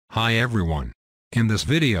Hi everyone. In this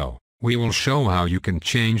video, we will show how you can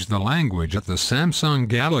change the language of the Samsung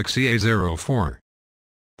Galaxy A04.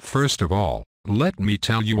 First of all, let me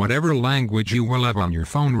tell you whatever language you will have on your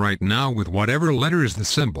phone right now with whatever letters, the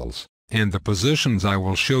symbols, and the positions I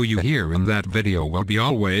will show you here in that video will be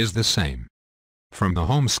always the same. From the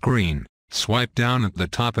home screen, swipe down at the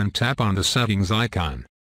top and tap on the settings icon.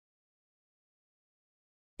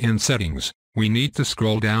 In settings, we need to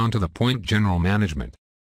scroll down to the point General Management.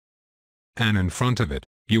 And in front of it,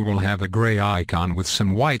 you will have a gray icon with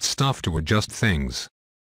some white stuff to adjust things.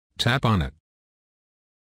 Tap on it.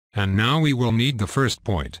 And now we will need the first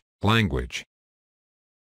point, language.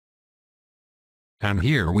 And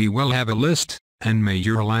here we will have a list, and may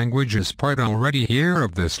your language is part already here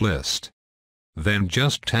of this list. Then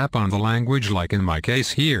just tap on the language like in my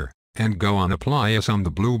case here, and go on Apply As on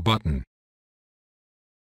the blue button.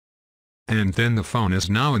 And then the phone is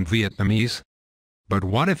now in Vietnamese. But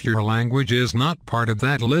what if your language is not part of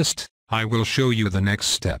that list? I will show you the next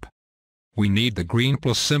step. We need the green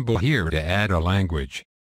plus symbol here to add a language.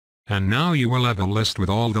 And now you will have a list with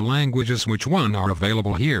all the languages which one are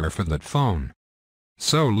available here for that phone.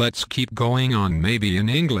 So let's keep going on, maybe in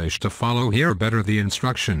English to follow here better the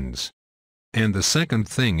instructions. And the second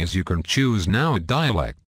thing is you can choose now a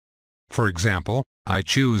dialect. For example, I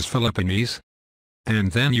choose Philippines.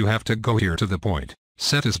 And then you have to go here to the point,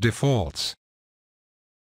 set as defaults.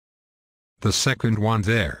 The second one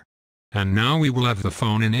there. And now we will have the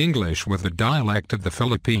phone in English with the dialect of the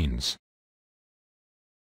Philippines.